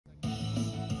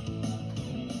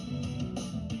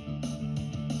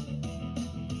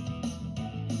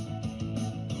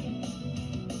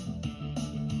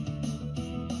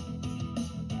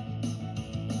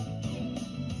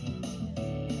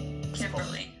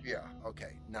Yeah.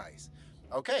 Okay. Nice.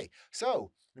 Okay. So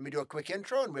let me do a quick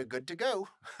intro and we're good to go.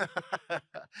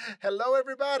 Hello,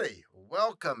 everybody.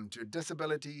 Welcome to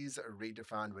Disabilities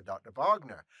Redefined with Dr.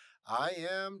 Wagner. I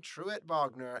am Truett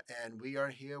Wagner, and we are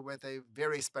here with a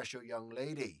very special young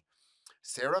lady,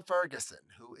 Sarah Ferguson,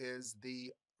 who is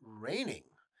the reigning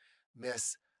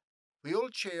Miss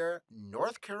Wheelchair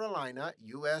North Carolina,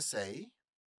 USA.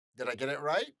 Did I get it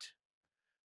right?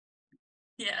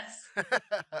 Yes.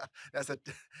 That's a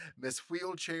Miss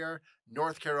Wheelchair,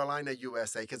 North Carolina,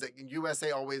 USA, because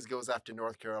USA always goes after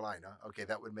North Carolina. Okay,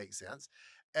 that would make sense.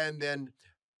 And then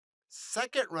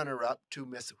second runner up to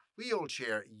Miss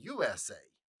Wheelchair, USA.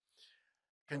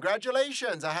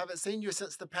 Congratulations. I haven't seen you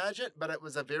since the pageant, but it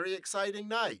was a very exciting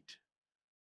night.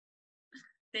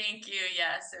 Thank you.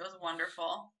 Yes, it was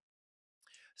wonderful.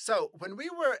 So, when we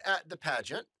were at the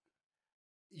pageant,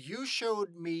 you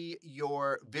showed me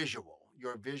your visual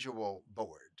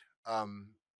board.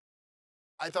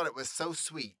 I thought it was so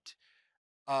sweet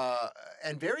uh,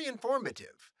 and very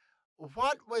informative.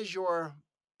 What was your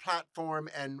platform,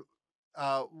 and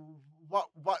uh, what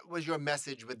was your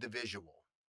message with the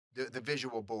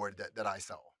visual board that I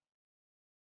saw?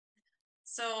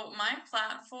 So my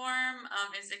platform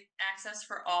is Access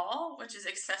for All, which is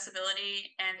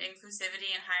accessibility and inclusivity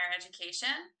in higher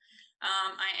education.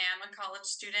 I am a college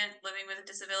student living with a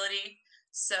disability,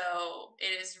 so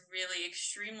it is really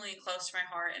extremely close to my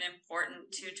heart and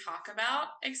important to talk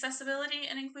about accessibility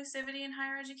and inclusivity in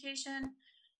higher education.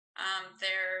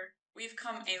 We've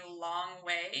come a long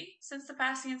way since the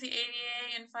passing of the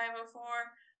ADA in 504,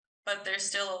 but there's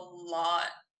still a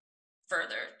lot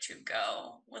further to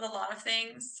go with a lot of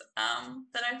things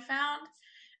that I've found.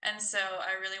 And so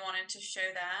I really wanted to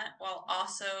show that while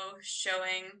also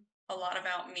showing a lot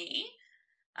about me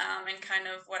and kind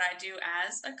of what I do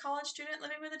as a college student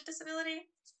living with a disability.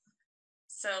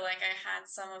 So, like, I had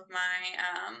some of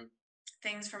my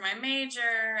things for my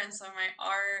major and some of my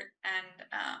art, and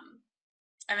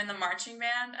I'm in the marching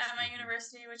band at my Mhm.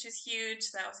 university, which is huge.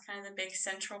 So that was kind of the big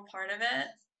central part of it.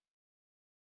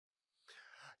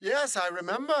 Yes, I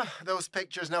remember those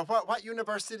pictures. Now, what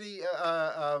university?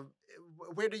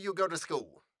 Where do you go to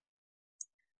school?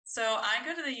 So I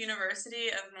go to the University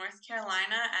of North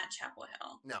Carolina at Chapel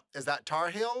Hill. Now, is that Tar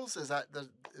Heels? Is that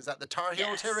the Tar Heel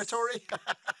Yes. territory?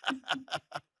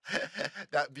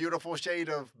 That beautiful shade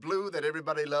of blue that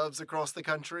everybody loves across the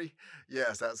country.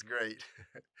 Yes, that's great.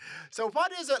 So,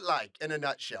 what is it like in a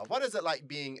nutshell? What is it like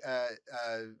being a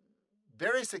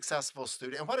very successful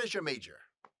student? And what is your major?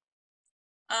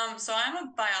 So I'm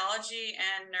a biology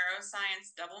and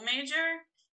neuroscience double major,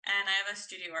 and I have a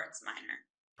studio arts minor.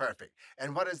 Perfect.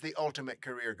 And what is the ultimate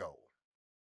career goal?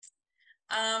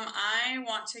 I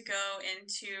want to go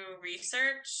into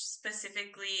research,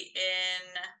 specifically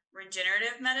in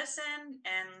regenerative medicine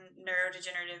and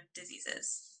neurodegenerative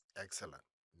diseases. Excellent.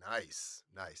 Nice,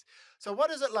 nice. So, what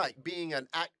is it like being an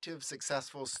active,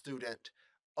 successful student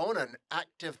on an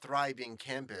active, thriving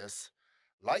campus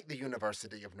like the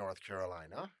University of North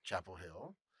Carolina, Chapel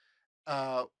Hill,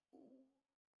 uh,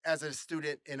 as a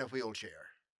student in a wheelchair?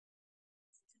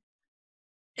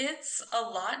 It's a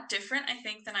lot different, I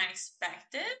think, than I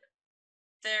expected.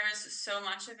 There's so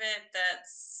much of it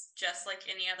that's just like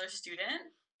any other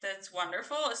student that's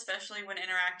wonderful, especially when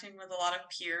interacting with a lot of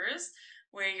peers,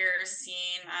 where you're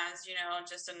seen as,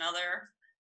 just another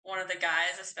one of the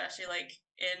guys, especially like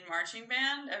in marching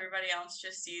band. Everybody else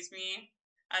just sees me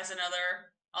as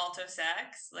another alto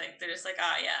sax. Like they're just like,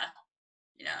 oh yeah,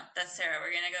 that's Sarah.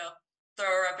 We're gonna go throw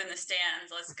her up in the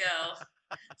stands. Let's go.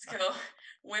 Let's go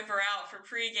whip her out for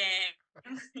pregame.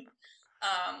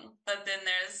 But then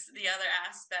there's the other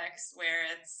aspects where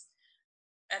it's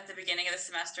at the beginning of the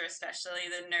semester, especially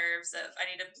the nerves of I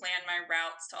need to plan my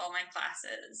routes to all my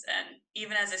classes. And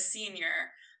even as a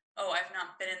senior, oh, I've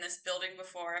not been in this building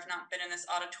before. I've not been in this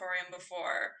auditorium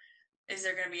before. Is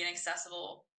there going to be an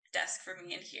accessible desk for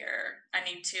me in here? I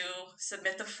need to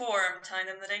submit the form telling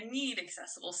them that I need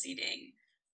accessible seating.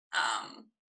 Um,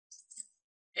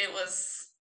 it was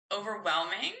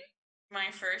overwhelming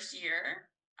my first year.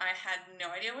 I had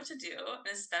no idea what to do,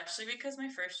 especially because my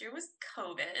first year was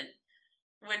COVID,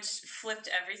 which flipped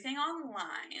everything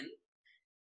online.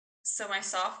 So my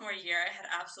sophomore year, I had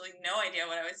absolutely no idea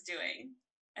what I was doing,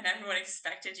 and everyone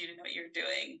expected you to know what you're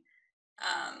doing.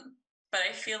 Um, but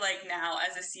I feel like now,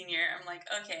 as a senior, I'm like,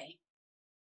 okay,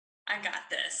 I got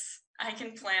this. I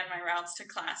can plan my routes to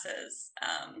classes.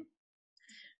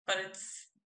 But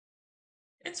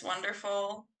it's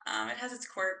wonderful. It has its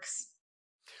quirks.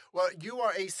 Well, you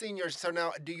are a senior, so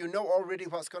now do you know already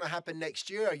what's going to happen next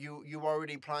year? Are you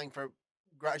already applying for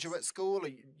graduate school, or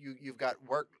you've got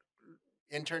work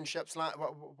internships?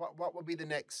 What would be the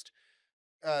next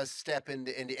step in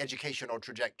the educational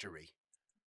trajectory?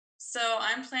 So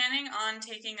I'm planning on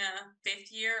taking a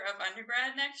fifth year of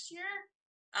undergrad next year,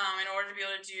 in order to be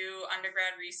able to do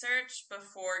undergrad research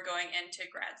before going into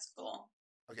grad school.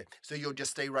 Okay, so you'll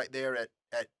just stay right there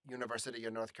at University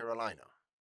of North Carolina.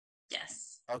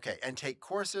 Yes. Okay, and take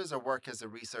courses or work as a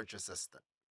research assistant.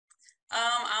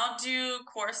 I'll do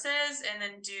courses and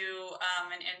then do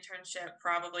an internship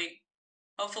probably.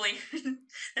 Hopefully,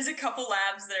 there's a couple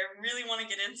labs that I really want to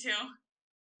get into.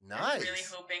 I'm really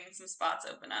Nice. hoping some spots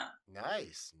open up.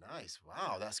 Nice, nice.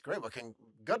 Wow, that's great. Well,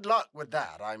 good luck with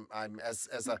that. I'm as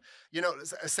a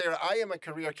Sarah, I am a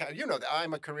you know that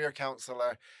I'm a career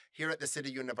counselor here at the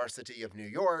City University of New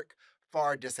York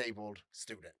for disabled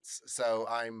students. So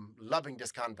I'm loving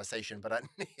this conversation, but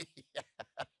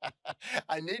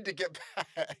I need to get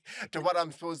back to what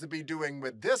I'm supposed to be doing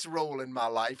with this role in my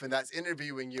life, and that's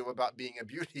interviewing you about being a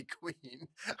beauty queen.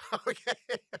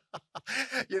 Okay.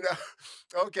 you know,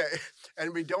 okay.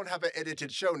 And we don't have an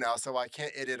edited show now, so I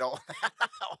can't edit all that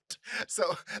out.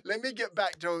 So let me get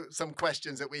back to some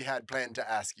questions that we had planned to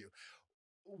ask you.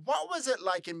 What was it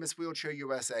like in Miss Wheelchair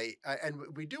USA?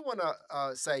 And we do want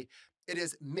to say it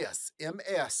is Miss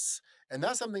MS, and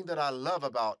that's something that I love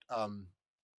about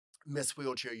Miss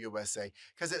Wheelchair USA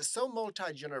because it's so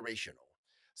multi generational.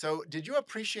 So, did you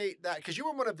appreciate that? Because you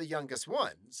were one of the youngest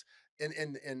ones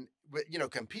in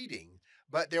competing,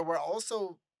 but there were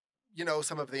also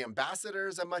some of the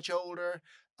ambassadors are much older.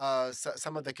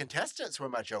 Some of the contestants were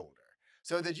much older.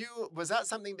 So, was that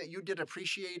something that you did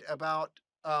appreciate about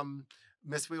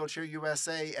Miss Wheelchair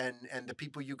USA and the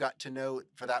people you got to know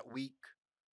for that week?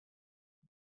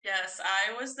 Yes,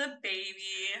 I was the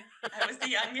baby. I was the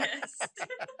youngest.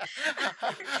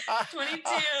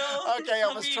 Okay,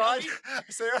 22.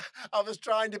 Sarah, I was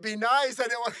trying to be nice. I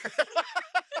didn't want.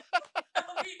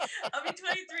 I'll be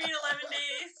 23 in 11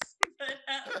 days.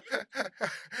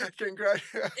 But Congrats.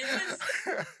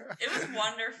 it was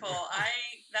wonderful.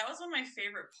 That was one of my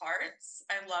favorite parts.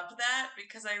 I loved that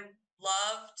because I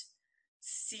loved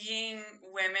seeing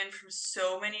women from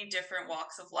so many different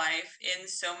walks of life in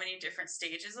so many different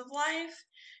stages of life,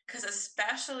 because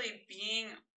especially being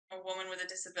a woman with a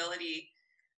disability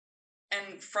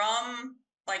and from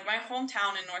like my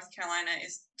hometown in North Carolina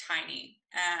is tiny,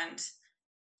 and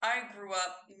I grew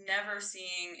up never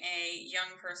seeing a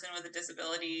young person with a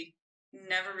disability,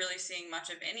 never really seeing much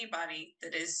of anybody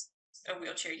that is a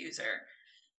wheelchair user.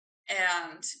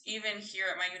 And even here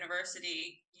at my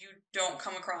university, you don't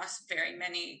come across very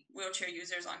many wheelchair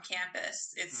users on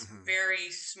campus. It's Mhm.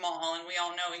 very small, and we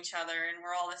all know each other, and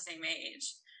we're all the same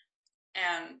age.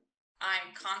 And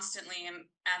I constantly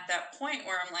am at that point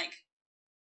where I'm like,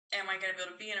 am I going to be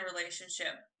able to be in a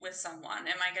relationship with someone?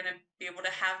 Am I going to be able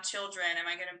to have children? Am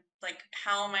I going to, like,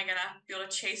 how am I going to be able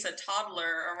to chase a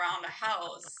toddler around a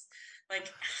house?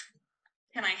 Like,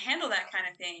 can I handle that kind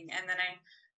of thing? And then I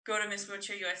go to Miss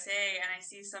Wheelchair USA and I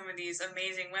see some of these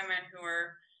amazing women who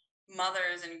are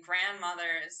mothers and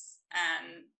grandmothers,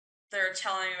 and they're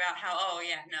telling me about how, oh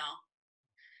yeah, no,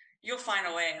 you'll find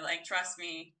a way. Like, trust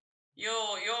me,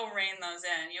 you'll rein those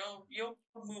in. You'll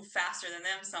move faster than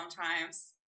them sometimes.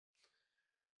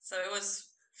 So it was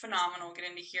phenomenal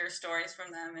getting to hear stories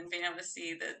from them and being able to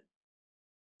see the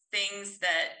things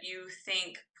that you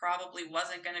think probably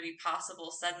wasn't going to be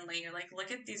possible. Suddenly you're like, look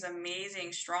at these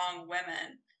amazing strong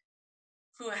women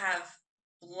who have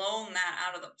blown that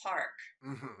out of the park.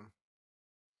 Mhm.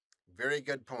 Very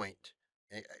good point.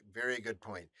 Very good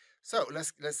point. So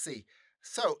let's see.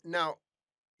 So now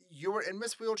you were in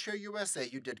Miss Wheelchair USA.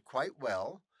 You did quite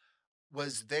well.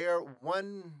 Was there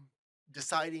one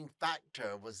deciding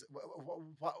factor? What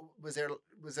was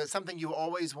there something you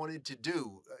always wanted to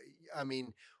do? I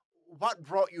mean, what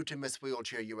brought you to Miss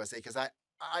Wheelchair USA? Because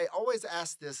I always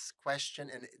ask this question,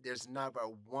 and there's never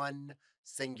one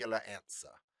singular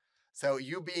answer. So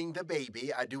you being the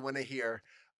baby, I do want to hear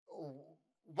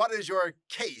what is your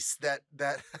case that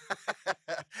that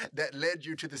led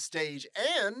you to the stage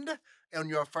and on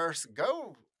your first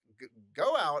go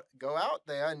out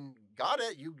there and got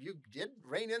it. You did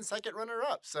reign in second runner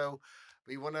up. So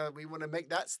we wanna make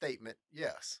that statement.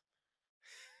 Yes.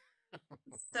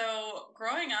 So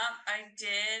growing up, I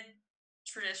did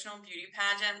traditional beauty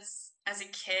pageants as a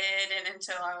kid and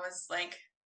until I was like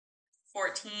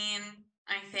 14,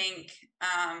 I think.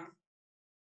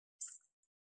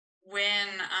 When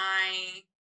I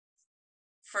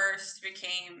first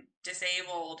became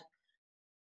disabled,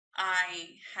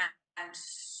 I had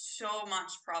so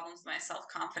much problems with my self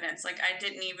confidence. Like, I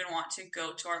didn't even want to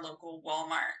go to our local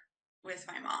Walmart with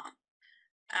my mom.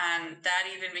 And that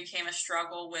even became a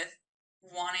struggle with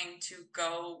wanting to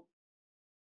go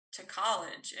to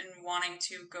college and wanting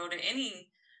to go to any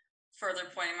further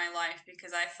point in my life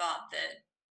because I thought that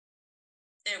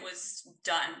it was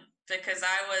done because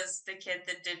I was the kid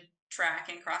that did track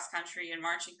and cross country and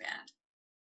marching band.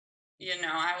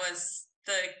 I was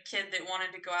the kid that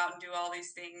wanted to go out and do all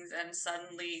these things, and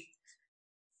suddenly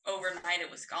overnight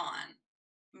it was gone.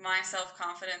 My self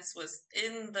confidence was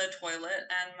in the toilet,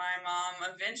 and my mom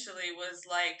eventually was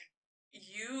like,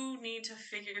 "You need to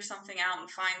figure something out and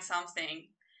find something."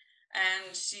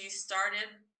 And she started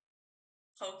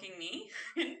poking me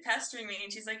and pestering me,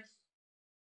 and she's like,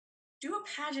 "Do a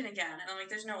pageant again." And I'm like,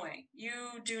 "There's no way.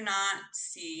 You do not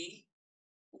see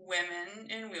women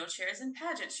in wheelchairs in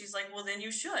pageants." She's like, "Well, then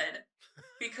you should,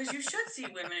 because you should see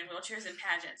women in wheelchairs in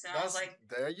pageants." And I was like,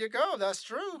 There you go. That's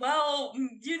true. "Well,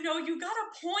 you got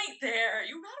a point there.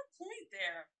 You got a point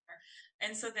there."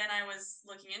 And so then I was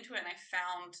looking into it, and I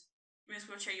found Miss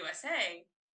Wheelchair USA,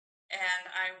 and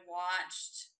I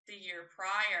watched the year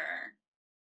prior,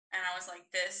 and I was like,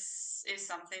 "This is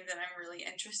something that I'm really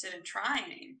interested in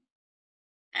trying."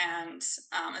 And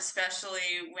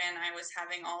especially when I was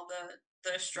having all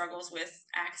the struggles with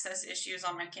access issues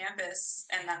on my campus,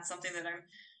 and that's something that I'm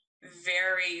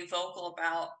very vocal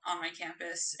about on my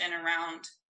campus and around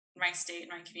my state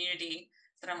and my community,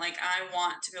 that I'm like, I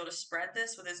want to be able to spread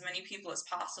this with as many people as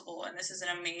possible, and this is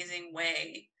an amazing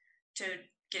way to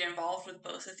get involved with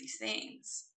both of these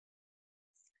things.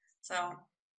 So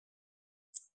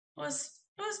it was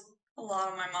a lot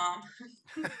of my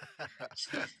mom.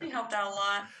 She helped out a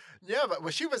lot. Yeah, but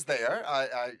when she was there,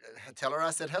 I tell her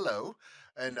I said hello,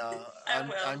 and I I'm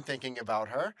will. thinking about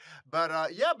her.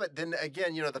 But yeah, but then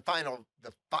again, the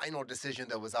final decision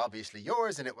that was obviously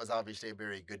yours, and it was obviously a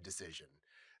very good decision.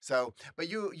 So, but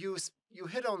you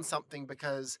hit on something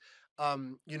because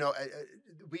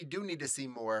we do need to see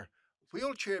more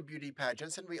wheelchair beauty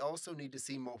pageants, and we also need to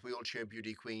see more wheelchair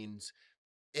beauty queens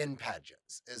in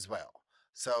pageants as well.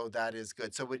 So that is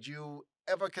good. So would you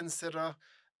ever consider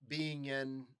being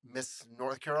in Miss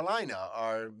North Carolina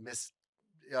or Miss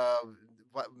uh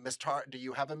Miss Tar, do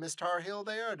you have a Miss Tar Heel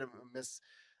there? Or Miss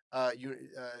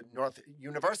North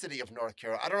University of North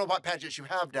Carolina. I don't know what pageants you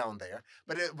have down there,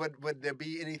 but would there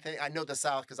be anything? I know the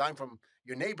South because I'm from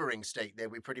your neighboring state there.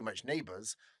 We pretty much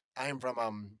neighbors. I'm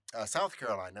from South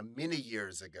Carolina many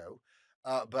years ago.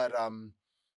 But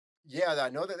yeah, I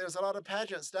know that there's a lot of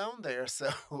pageants down there, so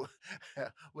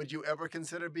would you ever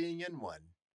consider being in one?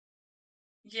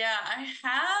 Yeah, I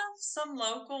have some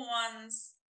local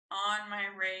ones on my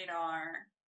radar,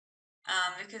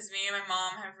 because me and my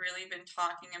mom have really been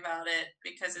talking about it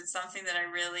because it's something that I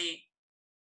really,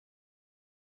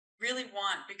 really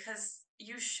want, because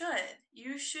you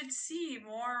should see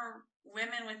more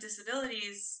women with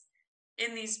disabilities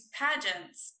in these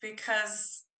pageants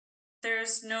because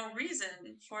there's no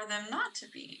reason for them not to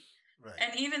be. Right.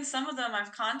 And even some of them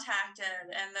I've contacted,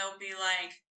 and they'll be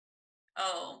like,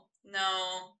 "Oh,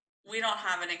 no, we don't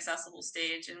have an accessible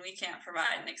stage and we can't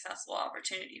provide an accessible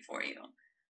opportunity for you."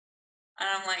 And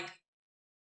I'm like,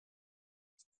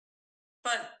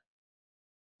 "But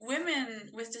women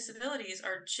with disabilities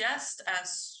are just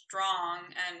as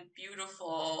strong and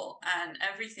beautiful and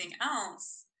everything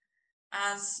else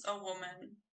as a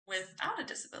woman without a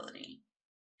disability."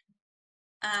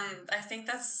 And I think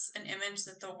that's an image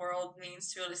that the world needs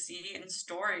to be able to see, and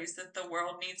stories that the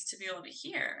world needs to be able to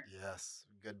hear. Yes,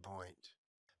 good point.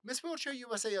 Miss Wheelchair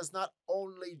USA is not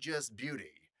only just beauty.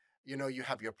 You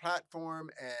have your platform,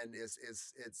 and it's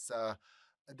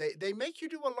they make you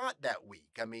do a lot that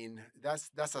week. I mean,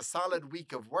 that's a solid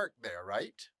week of work there,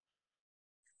 right?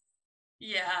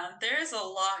 Yeah, there's a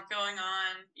lot going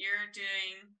on. You're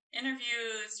doing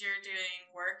interviews, you're doing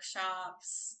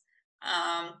workshops.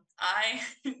 I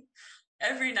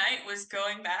every night was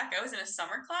going back. I was in a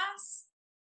summer class.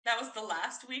 That was the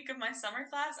last week of my summer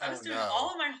class. I was Oh doing no.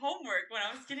 all of my homework when I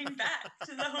was getting back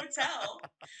to the hotel,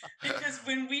 because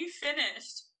when we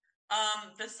finished,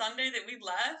 the Sunday that we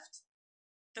left,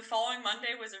 the following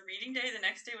Monday was a reading day, the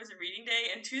next day was a reading day,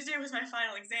 and Tuesday was my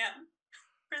final exam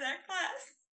for that class.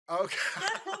 Okay.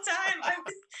 That whole time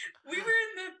we were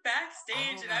in the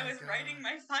backstage Oh and I my was writing god.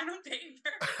 my final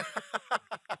paper.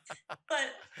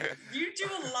 But you do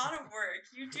a lot of work.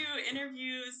 You do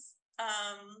interviews,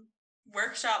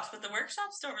 workshops, but the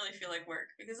workshops don't really feel like work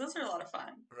because those are a lot of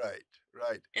fun. Right,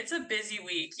 right, It's a busy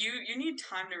week. You need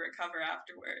time to recover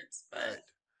afterwards, but right.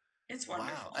 it's Wow. And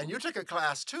wonderful. you took a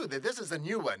class too. This is a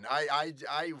new one.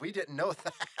 We didn't know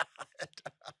that.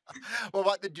 Well,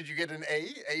 what did you get an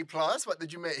A plus? What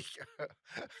did you make?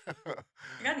 I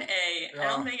got an A. I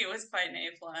don't uh, think it was quite an A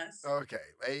plus. okay.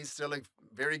 A is still a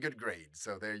very good grade.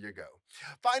 So there you go.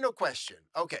 Final question.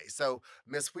 Okay, so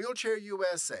Miss Wheelchair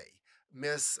USA,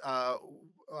 Miss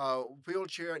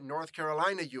Wheelchair North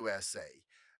Carolina USA,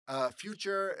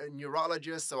 future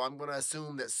neurologist. So I'm going to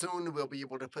assume that soon we'll be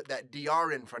able to put that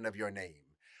DR in front of your name.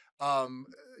 Um,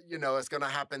 it's going to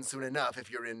happen soon enough if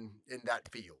you're in that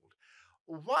field.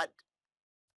 What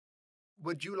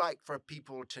would you like for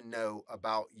people to know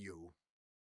about you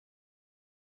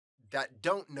that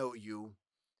don't know you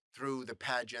through the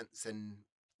pageants in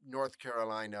North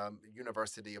Carolina,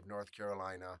 University of North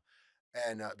Carolina,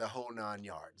 and the whole 9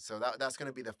 yards? So that's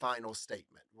going to be the final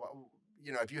statement.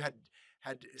 If you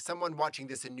had someone watching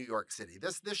this in New York City,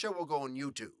 this show will go on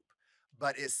YouTube,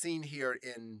 but it's seen here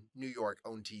in New York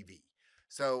on TV.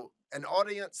 So an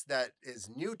audience that is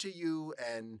new to you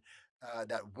and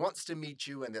that wants to meet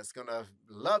you and that's going to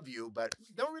love you, but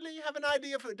don't really have an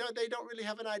idea of they don't really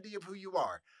have an idea of who you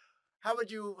are. How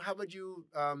would you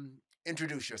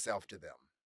introduce yourself to them?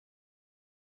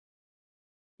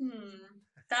 Hmm.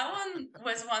 That one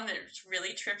was one that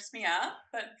really trips me up,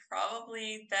 but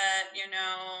probably that,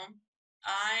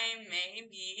 I may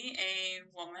be a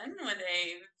woman with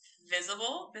a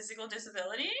visible physical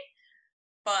disability,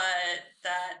 but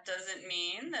that doesn't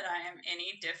mean that I am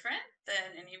any different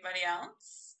than anybody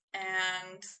else.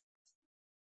 And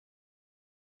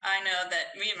I know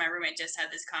that me and my roommate just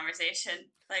had this conversation.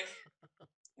 Like,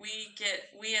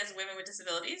 we as women with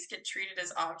disabilities get treated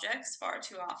as objects far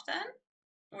too often.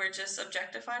 We're just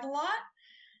objectified a lot.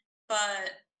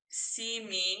 But see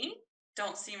me,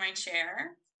 don't see my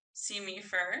chair, see me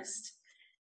first.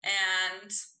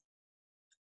 And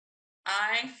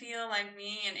I feel like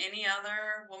me and any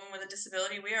other woman with a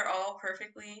disability, we are all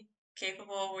perfectly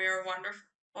capable. We are wonderful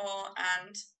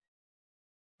and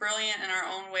brilliant in our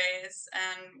own ways.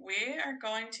 And we are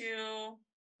going to,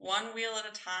 one wheel at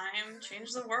a time,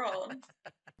 change the world.